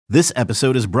This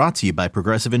episode is brought to you by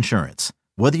Progressive Insurance.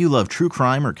 Whether you love true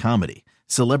crime or comedy,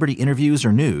 celebrity interviews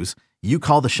or news, you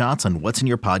call the shots on what's in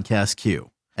your podcast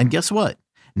queue. And guess what?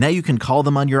 Now you can call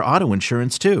them on your auto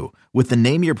insurance too with the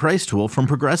Name Your Price tool from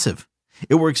Progressive.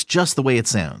 It works just the way it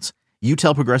sounds. You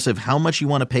tell Progressive how much you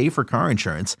want to pay for car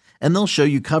insurance, and they'll show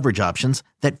you coverage options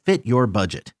that fit your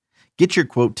budget. Get your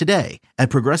quote today at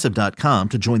Progressive.com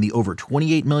to join the over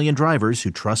 28 million drivers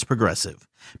who trust Progressive.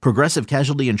 Progressive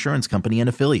Casualty Insurance Company and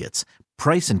Affiliates.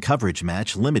 Price and coverage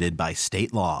match limited by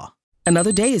state law.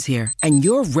 Another day is here, and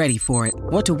you're ready for it.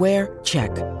 What to wear?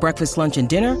 Check. Breakfast, lunch, and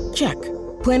dinner? Check.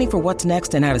 Planning for what's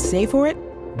next and how to save for it?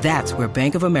 That's where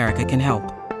Bank of America can help.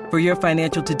 For your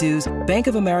financial to-dos, Bank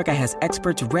of America has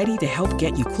experts ready to help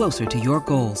get you closer to your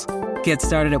goals. Get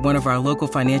started at one of our local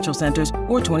financial centers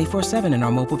or 24/7 in our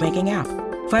mobile banking app.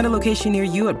 Find a location near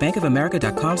you at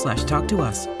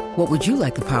bankofamerica.com/talktous. What would you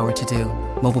like the power to do?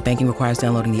 Mobile banking requires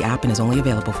downloading the app and is only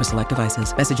available for select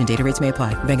devices. Message and data rates may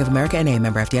apply. Bank of America N.A.,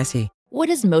 member FDIC. What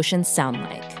does motion sound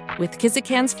like? With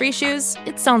Kizikans free shoes,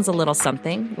 it sounds a little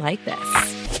something like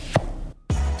this.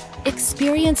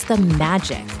 Experience the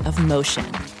magic of motion.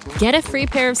 Get a free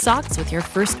pair of socks with your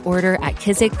first order at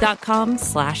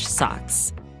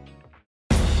kizik.com/socks.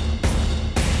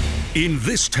 In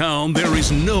this town, there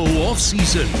is no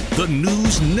off-season. The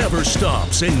news never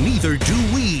stops, and neither do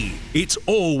we. It's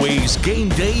always game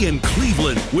day in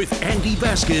Cleveland with Andy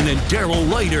Baskin and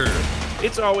Daryl Ryder.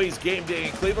 It's always game day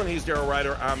in Cleveland. He's Daryl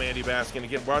Ryder. I'm Andy Baskin.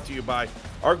 Again, brought to you by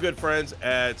our good friends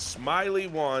at Smiley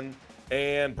One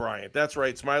and Bryant. That's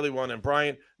right, Smiley One and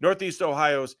Bryant, Northeast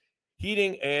Ohio's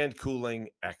heating and cooling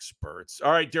experts.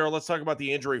 All right, Daryl, let's talk about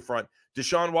the injury front.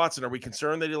 Deshaun Watson, are we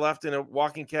concerned that he left in a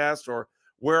walking cast, or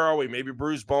where are we? Maybe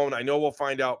bruised bone. I know we'll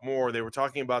find out more. They were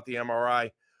talking about the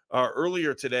MRI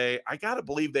earlier today. I got to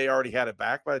believe they already had it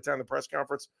back by the time the press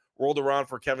conference rolled around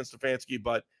for Kevin Stefanski,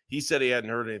 but he said he hadn't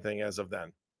heard anything as of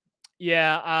then.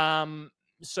 Yeah,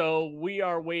 so we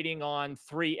are waiting on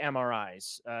 3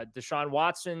 MRIs. Deshaun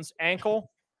Watson's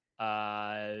ankle,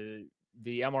 the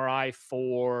MRI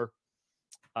for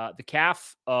the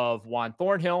calf of Juan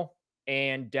Thornhill,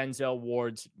 and Denzel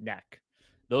Ward's neck.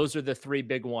 Those are the 3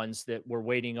 big ones that we're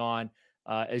waiting on.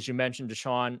 As you mentioned,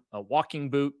 Deshaun, a walking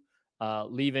boot,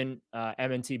 leaving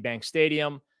M&T Bank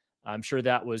Stadium. I'm sure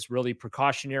that was really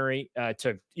precautionary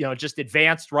to, just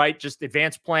advanced, right? Just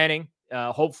advanced planning.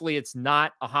 Hopefully it's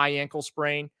not a high ankle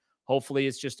sprain. Hopefully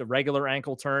it's just a regular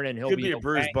ankle turn, and he'll Could be be a okay.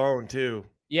 bruised bone too.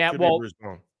 Yeah, Could well, be a bruised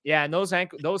bone. Yeah, and those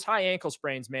high ankle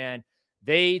sprains, man,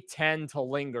 they tend to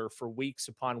linger for weeks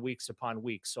upon weeks upon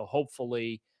weeks. So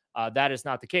hopefully that is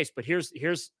not the case. But here's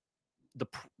the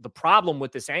problem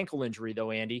with this ankle injury,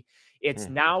 though, Andy. It's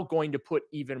now going to put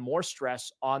even more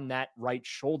stress on that right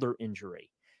shoulder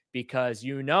injury, because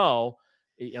you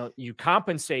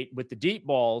compensate with the deep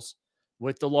balls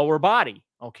with the lower body.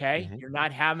 Okay, you're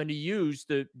not having to use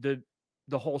the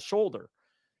whole shoulder.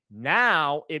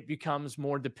 Now it becomes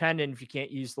more dependent. If you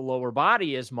can't use the lower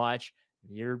body as much,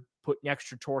 you're putting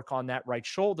extra torque on that right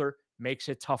shoulder, makes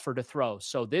it tougher to throw.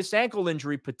 So this ankle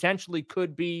injury potentially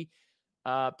could be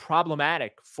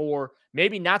problematic for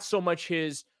maybe not so much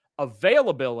his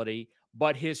availability,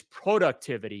 but his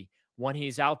productivity when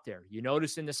he's out there. You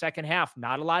notice in the second half,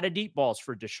 not a lot of deep balls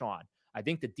for Deshaun. I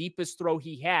think the deepest throw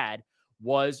he had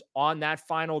was on that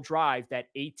final drive, that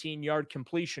 18-yard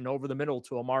completion over the middle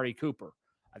to Amari Cooper.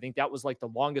 I think that was like the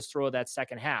longest throw of that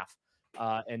second half.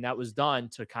 And that was done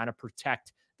to kind of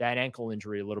protect that ankle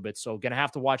injury a little bit. So going to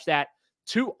have to watch that.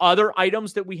 2 other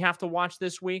items that we have to watch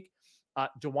this week.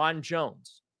 DeJuan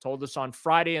Jones told us on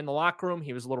Friday in the locker room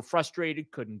he was a little frustrated,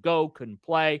 couldn't go, couldn't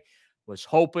play, was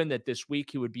hoping that this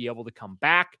week he would be able to come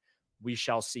back. We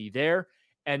shall see there.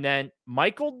 And then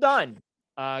Michael Dunn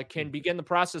can begin the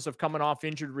process of coming off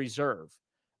injured reserve.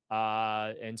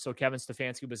 And so Kevin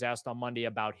Stefanski was asked on Monday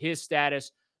about his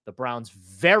status. The Browns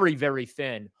very, very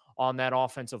thin on that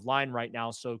offensive line right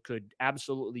now, so could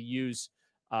absolutely use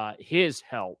his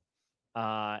help.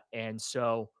 And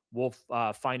so we'll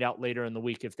find out later in the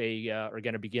week if they are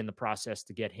going to begin the process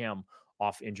to get him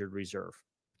off injured reserve.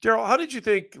 Daryl, how did you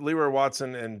think Leroy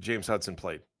Watson and James Hudson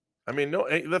played? I mean,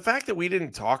 the fact that we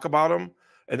didn't talk about them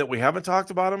and that we haven't talked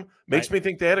about them makes me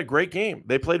think they had a great game.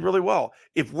 They played really well.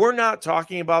 If we're not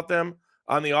talking about them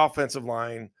on the offensive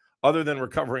line, other than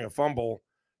recovering a fumble,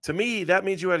 to me, that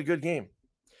means you had a good game.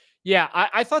 Yeah,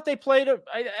 I thought they played.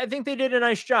 I think they did a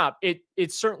nice job.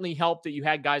 It certainly helped that you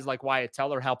had guys like Wyatt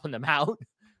Teller helping them out.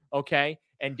 Okay,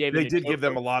 and David. They did give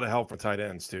them a lot of help for tight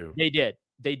ends too. They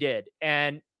did,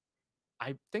 and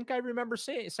I think I remember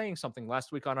saying something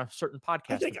last week on a certain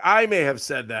podcast. I think I may have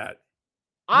said that.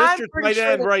 I'm Mr. pretty Tight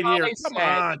sure End that right here. Molly Come said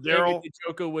on, David Daryl.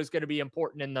 Njoku was going to be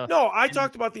important in the. No, I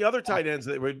talked about the other tight ends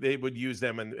that they would use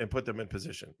them and put them in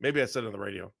position. Maybe I said it on the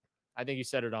radio. I think you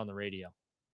said it on the radio.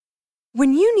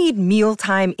 When you need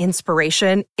mealtime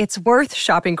inspiration, it's worth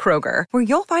shopping Kroger, where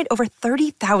you'll find over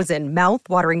 30,000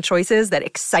 mouth-watering choices that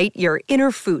excite your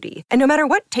inner foodie. And no matter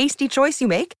what tasty choice you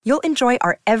make, you'll enjoy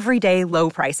our everyday low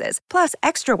prices, plus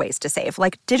extra ways to save,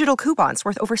 like digital coupons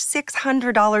worth over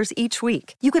 $600 each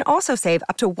week. You can also save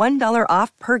up to $1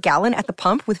 off per gallon at the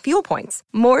pump with fuel points.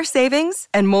 More savings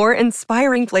and more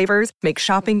inspiring flavors make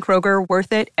shopping Kroger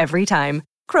worth it every time.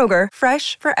 Kroger,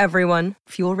 fresh for everyone.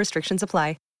 Fuel restrictions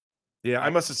apply. Yeah,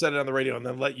 I must have said it on the radio and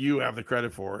then let you have the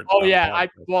credit for it. Oh, yeah.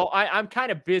 I'm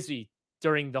kind of busy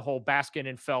during the whole Baskin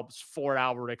and Phelps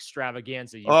 4-hour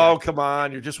extravaganza. Come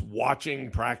on. You're just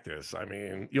watching practice. I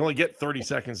mean, you only get 30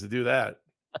 seconds to do that.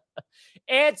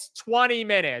 It's 20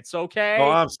 minutes, okay?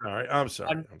 Oh, I'm sorry.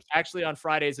 Actually, on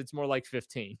Fridays, it's more like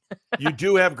 15. You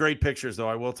do have great pictures, though.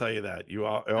 I will tell you that. You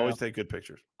always take good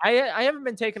pictures. I haven't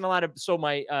been taking a lot of – so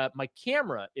my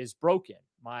camera is broken.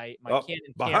 My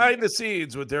Canon behind the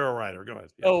scenes with Daryl Ryder. Go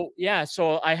ahead.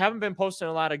 So I haven't been posting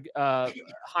a lot of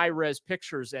high-res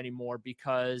pictures anymore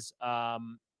because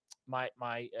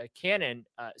my Canon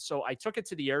so I took it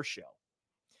to the air show.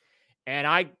 And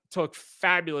I took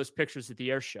fabulous pictures at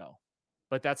the air show.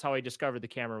 But that's how I discovered the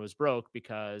camera was broke,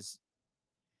 because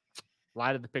a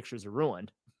lot of the pictures are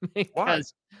ruined.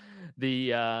 Because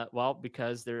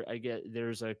because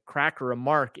there's a crack or a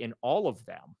mark in all of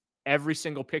them. Every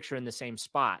single picture in the same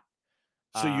spot.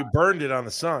 So you burned it on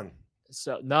the sun.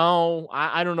 So no,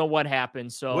 I don't know what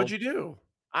happened. So what'd you do?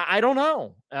 I don't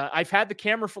know. I've had the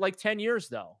camera for like 10 years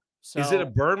though. So is it a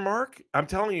burn mark? I'm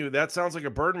telling you, that sounds like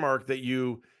a burn mark that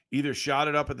you either shot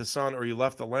it up at the sun or you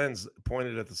left the lens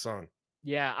pointed at the sun.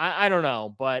 Yeah, I don't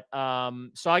know. But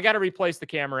so I got to replace the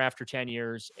camera after 10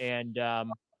 years. And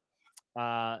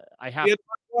I have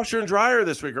washer and dryer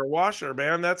this week, or washer,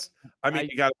 man.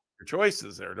 You got your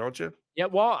choices there, don't you? Yeah,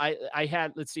 well, I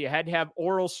had to have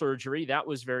oral surgery. That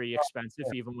was very expensive,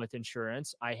 even with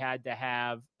insurance. I had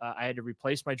to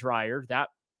replace my dryer. That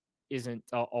isn't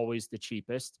always the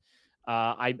cheapest.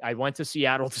 I went to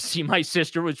Seattle to see my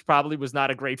sister, which probably was not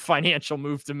a great financial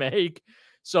move to make.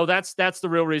 So that's the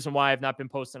real reason why I've not been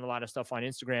posting a lot of stuff on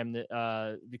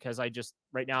Instagram, because I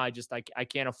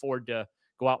can't afford to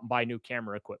go out and buy new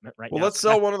camera equipment right now. Well, let's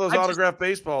sell one of those autographed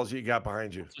baseballs you got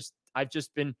behind you. I've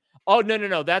just been,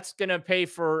 no. That's going to pay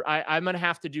for, I'm going to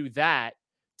have to do that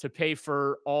to pay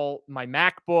for all my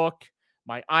MacBook,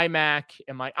 my iMac,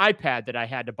 and my iPad that I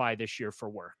had to buy this year for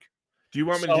work. Do you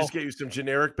want me to just get you some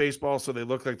generic baseballs so they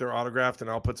look like they're autographed,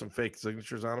 and I'll put some fake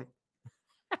signatures on them?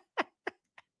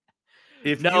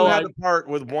 If you had to part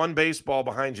with one baseball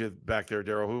behind you back there,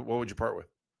 Daryl, what would you part with?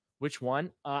 Which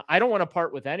one? I don't want to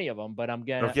part with any of them, but I'm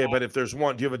going to. Okay, but if there's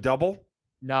one, do you have a double?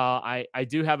 No, I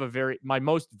do have my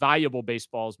most valuable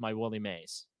baseball is my Willie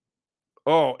Mays.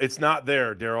 Oh, it's not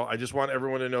there, Daryl. I just want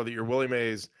everyone to know that your Willie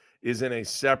Mays is in a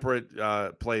separate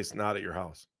place, not at your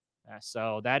house.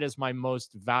 So that is my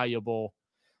most valuable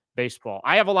baseball.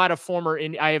 I have a lot of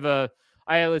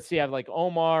I have like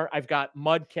Omar. I've got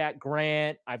Mudcat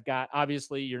Grant. I've got,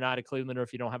 obviously, you're not a Clevelander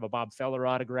if you don't have a Bob Feller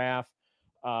autograph.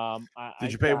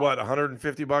 Did you pay what,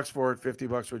 $150 for it? $50?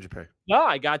 What'd you pay? No,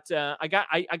 I got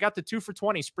the 2 for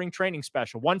 $20 spring training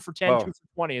special. 1 for 10, 2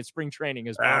 for $20 at spring training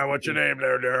as well. What's your name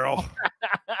there, Daryl?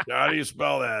 How do you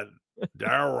spell that?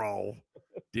 Daryl.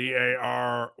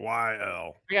 Daryl.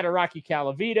 I got a Rocky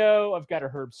Calavito. I've got a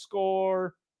Herb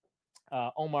Score.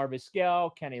 Omar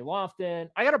Vizquel, Kenny Lofton.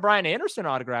 I got a Brian Anderson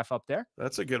autograph up there.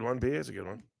 That's a good one. B is a good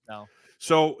one. No.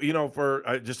 So,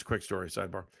 for just a quick story,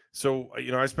 sidebar. So, I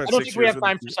spent 6 years. I don't think we have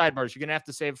time for sidebars. You're going to have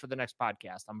to save it for the next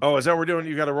podcast. Is that what we're doing?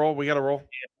 You got to roll? We got to roll?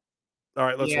 Yeah. All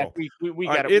right, let's roll. We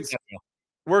got to.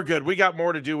 We're good. We got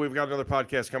more to do. We've got another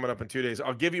podcast coming up in 2 days.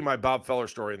 I'll give you my Bob Feller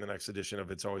story in the next edition of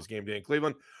It's Always Game Day in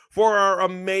Cleveland. For our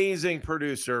amazing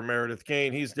producer, Meredith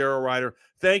Kane, he's Daryl Ryder.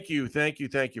 Thank you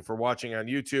for watching on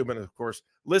YouTube and, of course,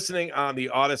 listening on the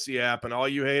Odyssey app. And all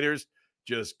you haters,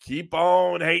 just keep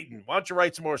on hating. Why don't you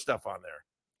write some more stuff on there?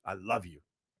 I love you.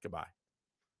 Goodbye.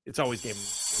 It's Always Game Day.